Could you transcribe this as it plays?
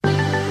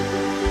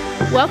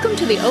Welcome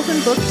to the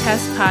Open Book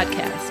Test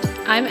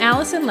Podcast. I'm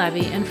Allison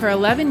Levy, and for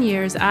 11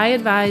 years, I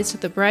advised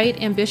the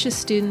bright, ambitious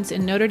students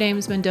in Notre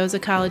Dame's Mendoza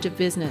College of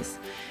Business.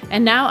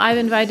 And now I've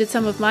invited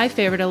some of my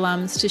favorite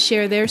alums to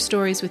share their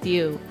stories with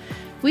you.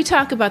 We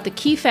talk about the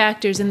key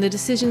factors in the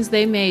decisions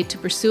they made to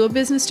pursue a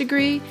business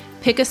degree,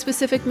 pick a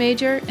specific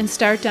major, and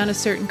start down a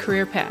certain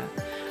career path.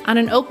 On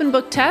an open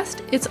book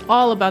test, it's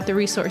all about the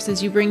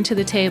resources you bring to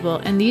the table,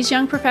 and these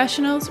young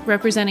professionals,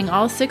 representing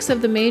all 6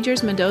 of the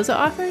majors Mendoza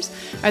offers,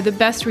 are the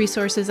best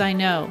resources I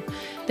know.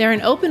 They're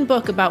an open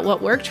book about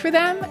what worked for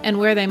them and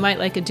where they might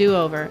like a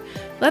do-over.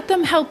 Let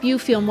them help you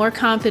feel more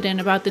confident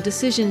about the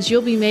decisions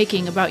you'll be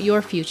making about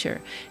your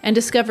future, and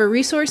discover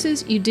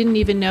resources you didn't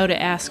even know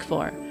to ask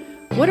for.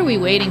 What are we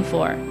waiting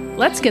for?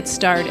 Let's get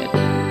started.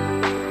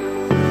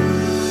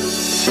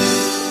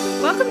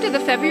 Welcome to the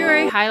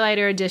February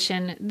Highlighter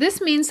Edition.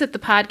 This means that the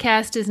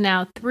podcast is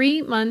now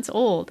 3 months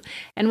old,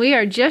 and we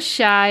are just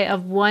shy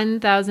of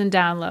 1,000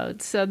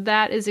 downloads. So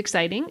that is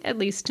exciting, at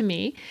least to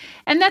me.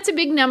 And that's a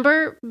big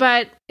number,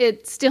 but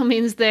it still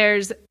means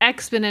there's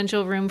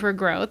exponential room for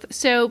growth.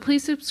 So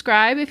please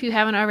subscribe if you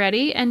haven't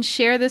already, and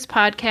share this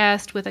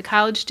podcast with a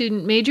college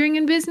student majoring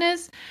in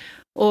business,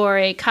 or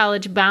a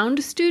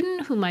college-bound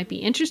student who might be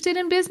interested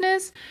in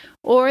business,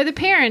 or the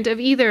parent of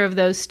either of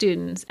those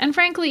students. And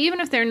frankly, even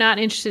if they're not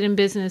interested in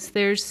business,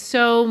 there's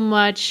so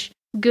much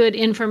good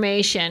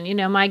information. You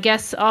know, my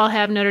guests all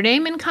have Notre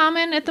Dame in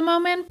common at the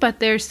moment, but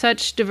there's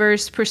such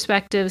diverse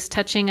perspectives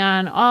touching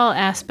on all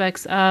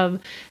aspects of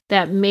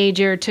that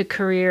major to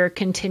career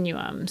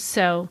continuum.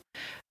 So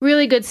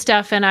really good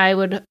stuff, and I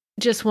would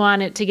just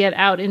want it to get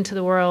out into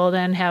the world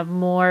and have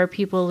more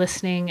people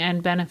listening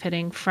and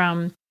benefiting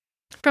from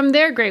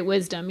their great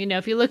wisdom. You know,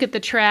 if you look at the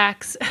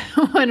tracks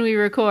when we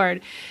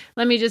record,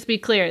 let me just be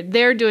clear,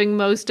 they're doing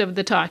most of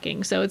the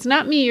talking. So it's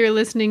not me you're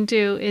listening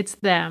to, it's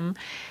them.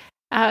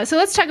 So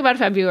let's talk about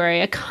February.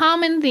 A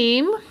common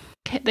theme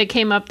that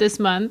came up this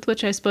month,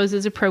 which I suppose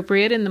is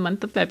appropriate in the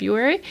month of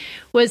February,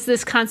 was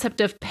this concept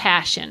of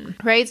passion,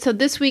 right? So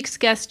this week's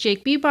guest,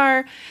 Jake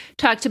Bebar,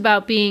 talked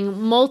about being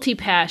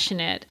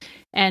multi-passionate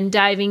and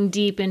diving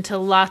deep into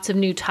lots of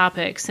new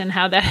topics and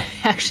how that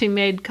actually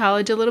made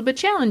college a little bit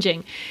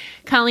challenging.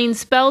 Colleen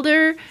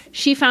Spelder,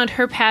 she found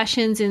her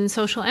passions in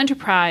social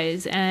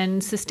enterprise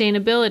and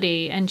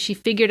sustainability, and she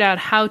figured out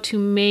how to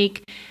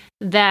make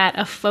that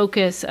a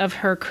focus of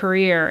her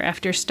career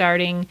after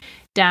starting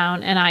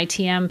down an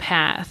ITM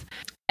path.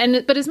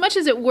 But as much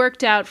as it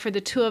worked out for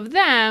the two of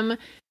them,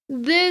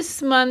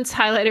 this month's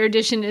Highlighter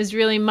Edition is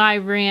really my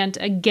rant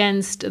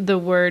against the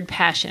word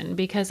passion,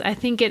 because I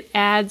think it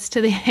adds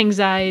to the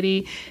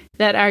anxiety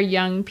that our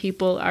young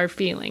people are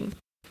feeling.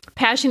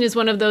 Passion is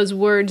one of those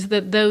words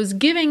that those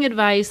giving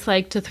advice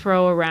like to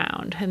throw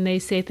around. And they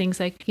say things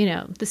like, you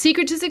know, the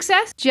secret to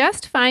success,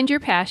 just find your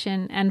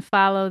passion and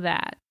follow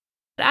that.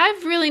 But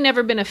I've really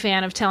never been a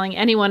fan of telling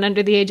anyone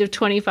under the age of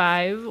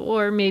 25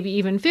 or maybe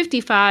even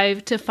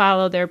 55 to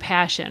follow their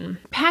passion.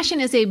 Passion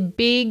is a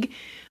big,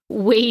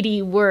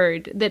 weighty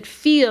word that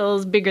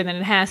feels bigger than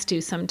it has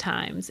to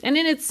sometimes. And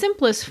in its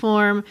simplest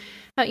form,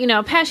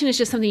 passion is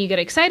just something you get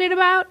excited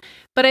about,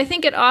 but I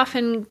think it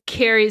often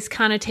carries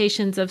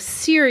connotations of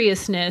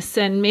seriousness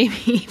and maybe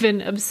even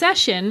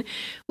obsession,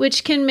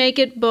 which can make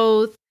it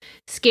both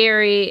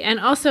scary and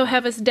also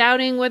have us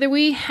doubting whether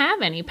we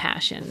have any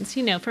passions.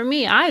 You know, for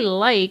me, I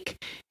like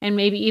and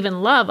maybe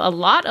even love a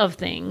lot of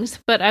things,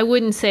 but I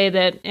wouldn't say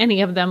that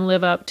any of them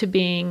live up to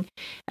being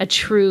a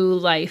true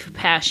life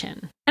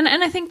passion.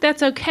 And I think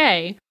that's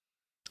okay.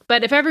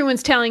 But if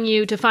everyone's telling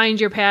you to find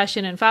your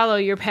passion and follow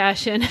your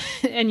passion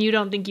and you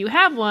don't think you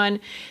have one,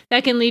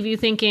 that can leave you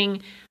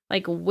thinking,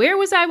 like, where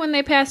was I when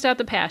they passed out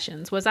the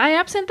passions? Was I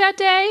absent that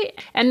day?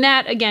 And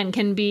that, again,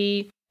 can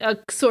be a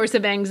source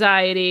of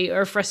anxiety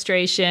or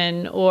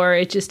frustration, or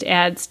it just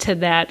adds to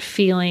that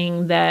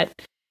feeling that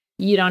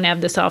you don't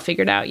have this all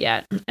figured out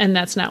yet. And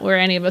that's not where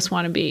any of us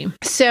want to be.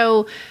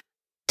 So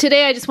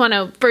today, I just want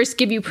to first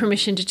give you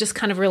permission to just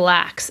kind of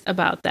relax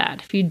about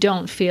that. If you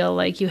don't feel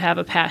like you have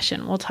a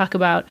passion, we'll talk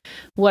about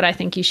what I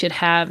think you should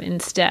have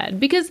instead.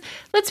 Because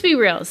let's be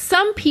real,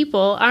 some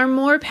people are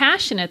more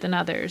passionate than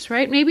others,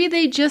 right? Maybe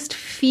they just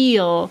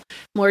feel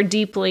more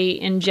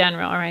deeply in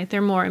general, right?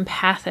 They're more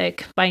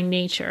empathic by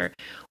nature.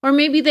 Or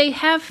maybe they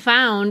have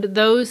found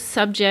those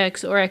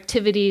subjects or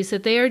activities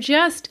that they are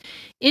just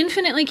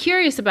infinitely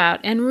curious about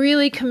and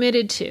really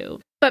committed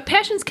to. But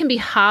passions can be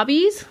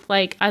hobbies,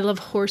 like I love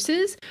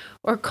horses,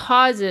 or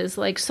causes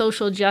like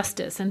social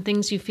justice and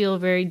things you feel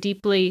very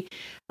deeply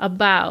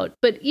about.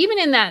 But even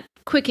in that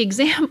quick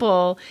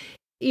example,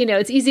 you know,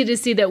 it's easy to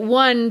see that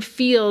one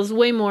feels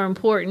way more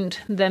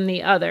important than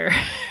the other.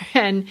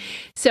 And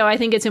so I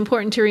think it's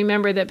important to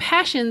remember that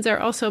passions are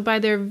also, by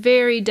their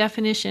very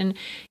definition,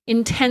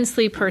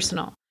 intensely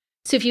personal.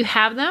 So if you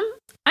have them,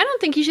 I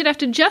don't think you should have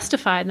to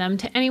justify them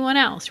to anyone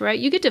else, right?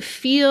 You get to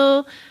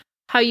feel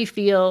how you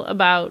feel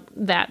about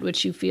that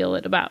which you feel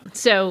it about.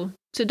 So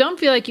don't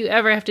feel like you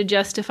ever have to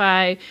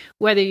justify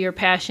whether your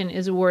passion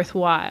is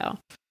worthwhile.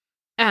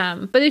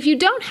 But if you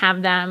don't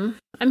have them,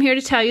 I'm here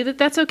to tell you that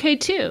that's okay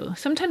too.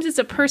 Sometimes it's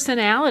a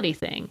personality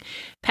thing.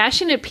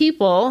 Passionate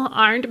people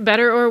aren't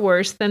better or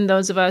worse than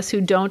those of us who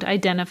don't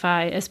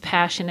identify as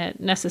passionate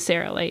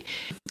necessarily.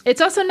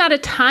 It's also not a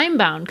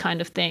time-bound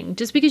kind of thing.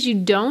 Just because you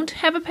don't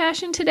have a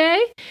passion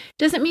today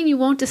doesn't mean you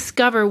won't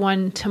discover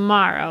one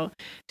tomorrow.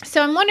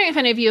 So I'm wondering if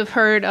any of you have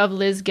heard of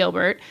Liz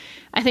Gilbert.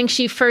 I think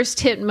she first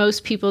hit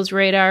most people's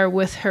radar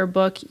with her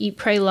book, Eat,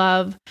 Pray,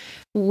 Love,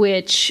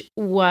 which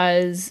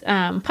was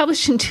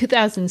published in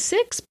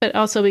 2006, but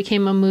also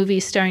became a movie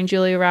starring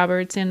Julia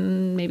Roberts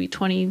in maybe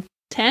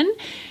 2010.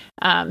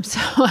 So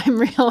I'm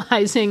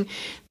realizing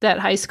that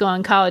high school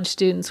and college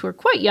students were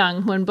quite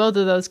young when both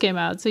of those came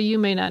out, so you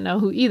may not know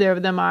who either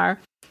of them are.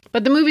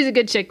 But the movie's a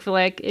good chick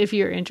flick if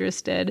you're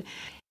interested.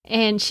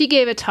 And she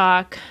gave a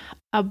talk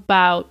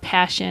about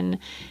passion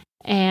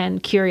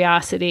and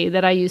curiosity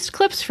that I used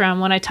clips from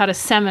when I taught a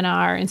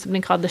seminar in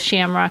something called the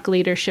Shamrock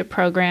Leadership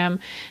Program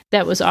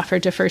that was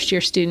offered to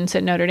first-year students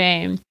at Notre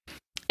Dame.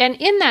 And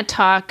in that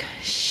talk,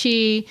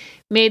 she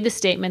made the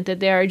statement that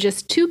there are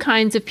just two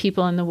kinds of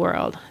people in the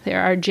world.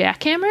 There are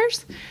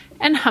jackhammers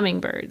and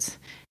hummingbirds.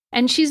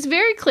 And she's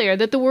very clear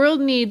that the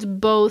world needs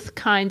both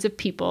kinds of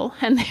people,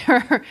 and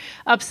there are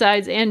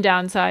upsides and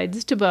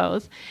downsides to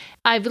both.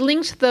 I've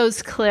linked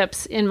those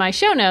clips in my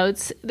show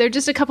notes. They're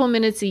just a couple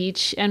minutes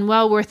each and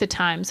well worth the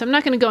time. So I'm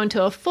not going to go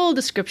into a full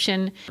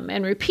description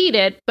and repeat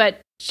it, but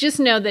just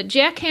know that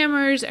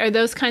jackhammers are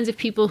those kinds of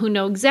people who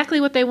know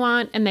exactly what they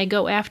want and they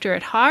go after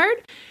it hard.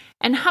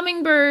 And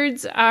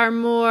hummingbirds are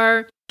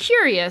more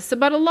curious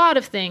about a lot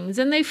of things,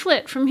 and they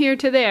flit from here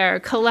to there,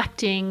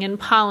 collecting and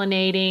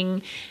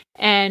pollinating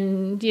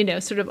and,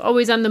 sort of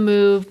always on the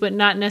move, but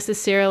not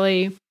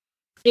necessarily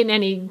in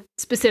any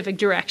specific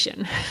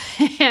direction.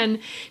 And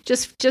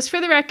just for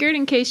the record,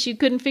 in case you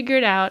couldn't figure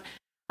it out,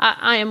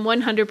 I am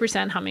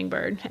 100%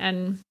 hummingbird.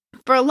 And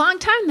for a long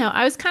time, though,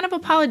 I was kind of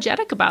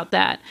apologetic about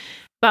that,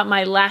 about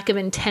my lack of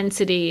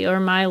intensity or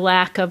my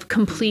lack of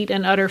complete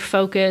and utter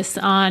focus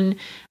on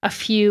a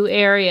few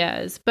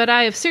areas. But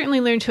I have certainly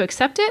learned to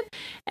accept it,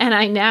 and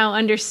I now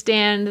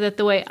understand that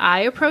the way I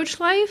approach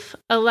life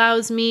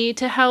allows me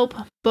to help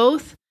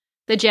both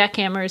the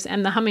jackhammers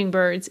and the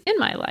hummingbirds in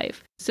my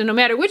life. So no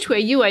matter which way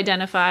you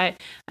identify,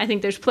 I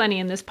think there's plenty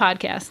in this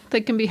podcast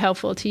that can be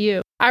helpful to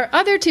you. Our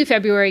other two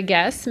February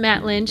guests,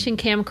 Matt Lynch and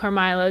Cam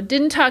Cormilo,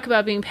 didn't talk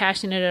about being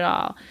passionate at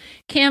all.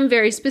 Cam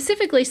very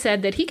specifically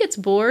said that he gets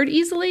bored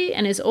easily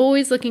and is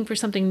always looking for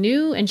something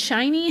new and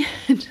shiny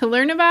to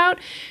learn about,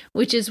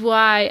 which is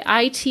why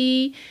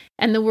IT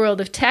and the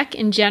world of tech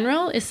in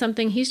general is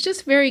something he's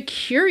just very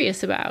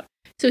curious about.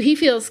 So he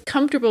feels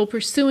comfortable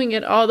pursuing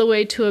it all the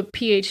way to a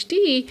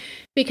PhD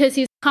because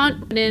he's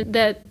confident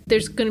that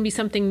there's going to be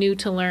something new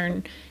to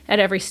learn at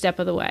every step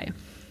of the way.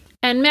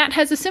 And Matt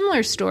has a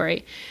similar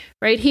story,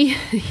 right?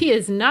 He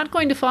is not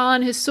going to fall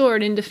on his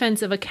sword in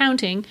defense of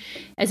accounting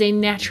as a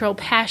natural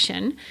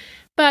passion,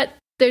 but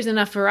there's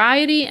enough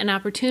variety and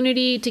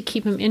opportunity to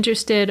keep him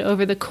interested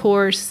over the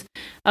course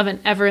of an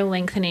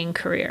ever-lengthening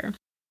career.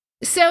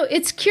 So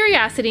it's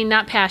curiosity,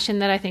 not passion,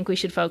 that I think we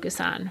should focus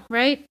on,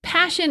 right?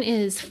 Passion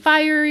is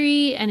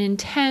fiery and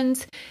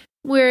intense,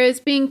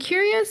 whereas being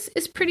curious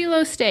is pretty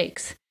low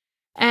stakes.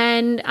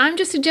 And I'm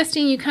just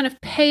suggesting you kind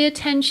of pay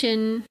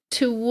attention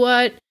to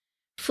what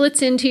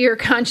flits into your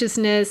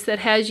consciousness that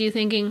has you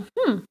thinking,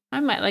 I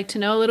might like to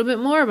know a little bit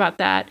more about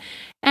that,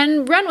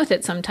 and run with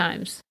it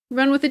sometimes.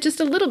 Run with it just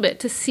a little bit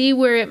to see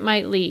where it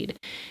might lead,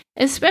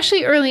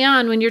 especially early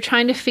on when you're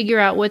trying to figure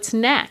out what's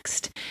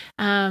next.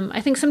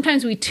 I think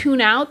sometimes we tune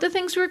out the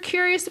things we're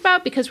curious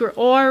about because we're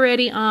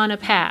already on a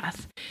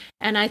path.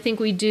 And I think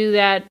we do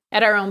that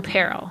at our own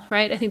peril,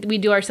 right? I think that we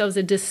do ourselves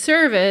a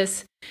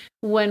disservice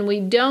when we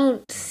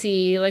don't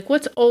see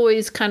what's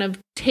always kind of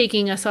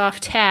taking us off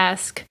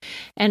task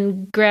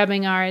and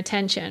grabbing our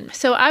attention.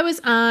 So I was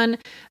on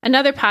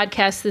another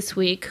podcast this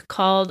week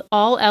called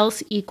All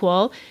Else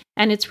Equal,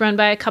 and it's run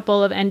by a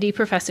couple of ND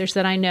professors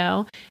that I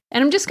know.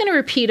 And I'm just going to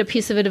repeat a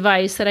piece of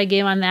advice that I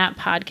gave on that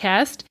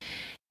podcast.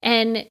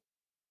 And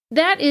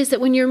that is that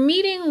when you're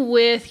meeting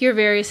with your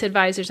various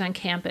advisors on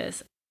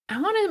campus, I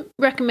want to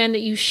recommend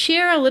that you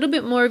share a little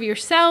bit more of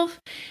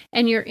yourself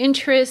and your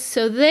interests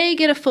so they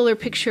get a fuller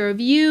picture of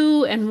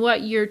you and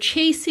what you're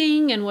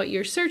chasing and what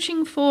you're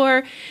searching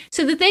for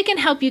so that they can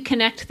help you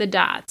connect the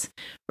dots,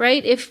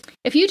 right? If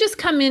you just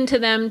come into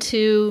them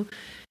to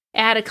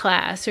add a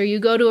class or you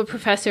go to a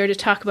professor to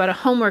talk about a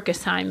homework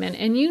assignment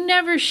and you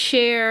never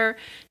share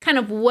kind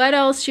of what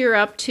else you're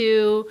up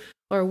to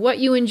or what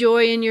you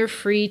enjoy in your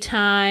free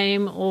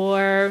time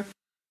or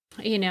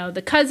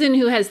the cousin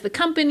who has the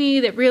company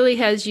that really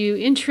has you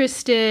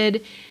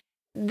interested,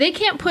 they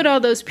can't put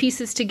all those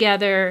pieces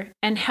together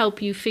and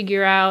help you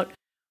figure out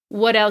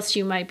what else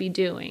you might be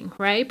doing,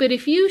 right? But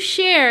if you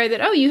share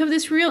that, you have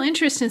this real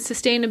interest in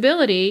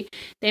sustainability,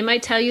 they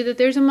might tell you that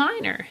there's a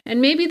minor. And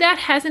maybe that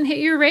hasn't hit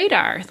your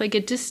radar.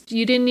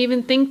 You didn't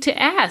even think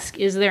to ask,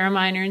 is there a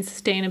minor in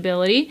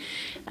sustainability?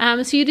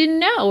 So you didn't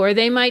know. Or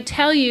they might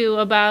tell you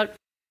about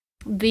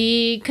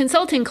the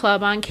consulting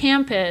club on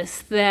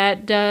campus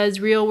that does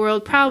real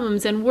world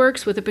problems and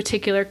works with a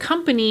particular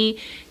company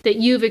that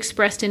you've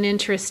expressed an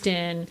interest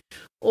in.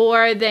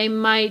 Or they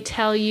might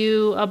tell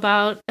you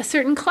about a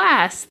certain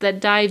class that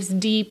dives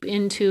deep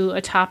into a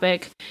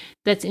topic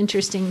that's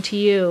interesting to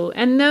you.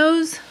 And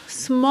those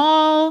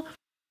small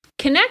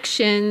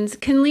connections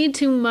can lead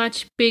to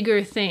much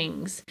bigger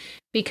things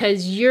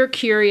because you're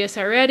curious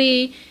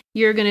already.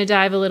 You're going to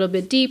dive a little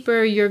bit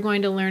deeper. You're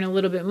going to learn a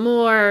little bit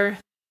more.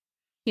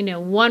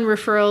 One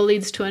referral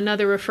leads to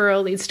another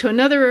referral, leads to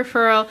another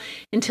referral,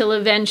 until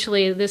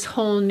eventually this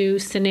whole new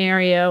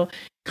scenario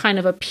kind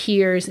of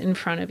appears in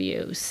front of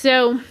you.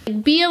 So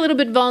be a little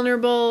bit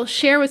vulnerable,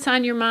 share what's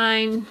on your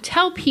mind,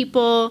 tell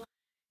people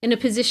in a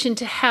position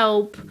to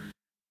help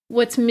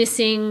what's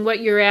missing,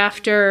 what you're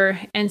after,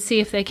 and see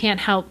if they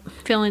can't help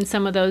fill in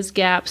some of those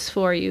gaps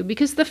for you.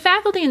 Because the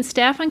faculty and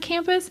staff on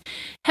campus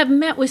have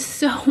met with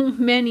so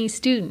many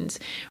students,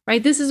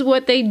 right? This is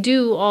what they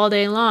do all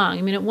day long.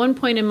 I mean, at one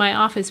point in my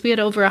office, we had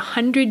over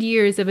 100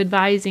 years of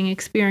advising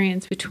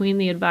experience between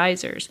the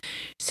advisors.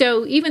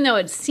 So even though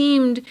it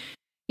seemed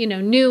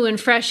new and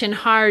fresh and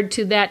hard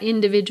to that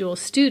individual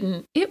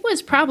student, it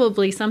was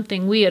probably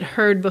something we had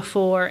heard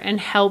before and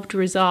helped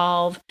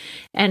resolve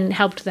and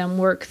helped them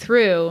work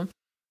through.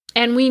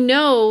 And we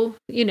know,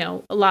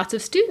 lots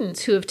of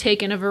students who have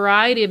taken a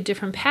variety of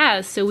different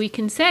paths. So we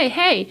can say,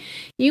 hey,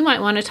 you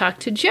might want to talk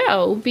to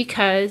Joe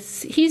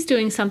because he's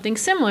doing something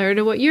similar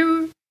to what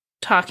you're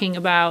talking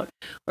about.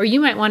 Or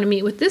you might want to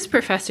meet with this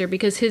professor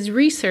because his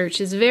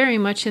research is very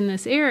much in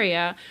this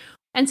area.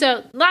 And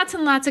so lots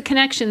and lots of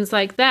connections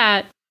like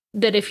that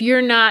if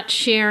you're not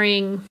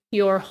sharing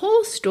your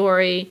whole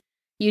story,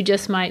 you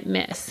just might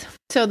miss.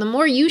 So the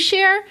more you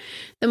share,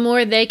 the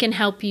more they can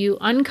help you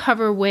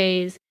uncover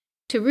ways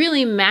to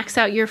really max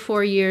out your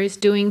 4 years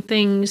doing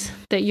things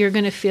that you're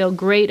going to feel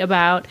great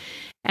about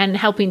and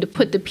helping to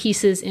put the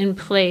pieces in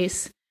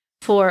place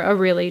for a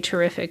really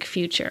terrific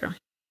future.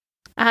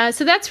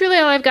 So that's really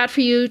all I've got for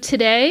you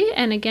today.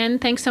 And again,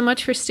 thanks so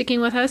much for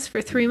sticking with us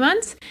for 3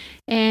 months.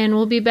 And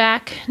we'll be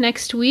back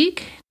next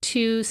week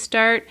to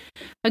start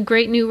a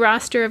great new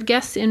roster of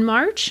guests in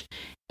March.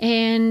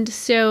 And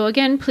so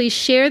again, please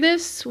share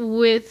this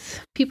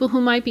with people who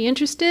might be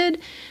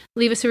interested.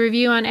 Leave us a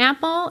review on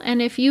Apple.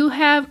 And if you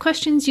have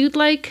questions you'd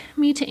like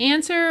me to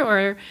answer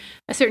or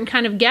a certain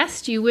kind of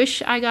guest you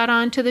wish I got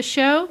onto the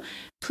show,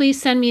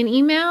 please send me an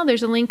email.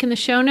 There's a link in the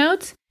show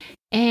notes.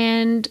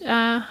 And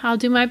I'll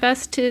do my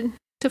best to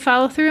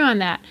follow through on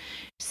that.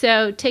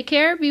 So take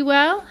care, be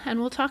well,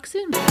 and we'll talk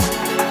soon.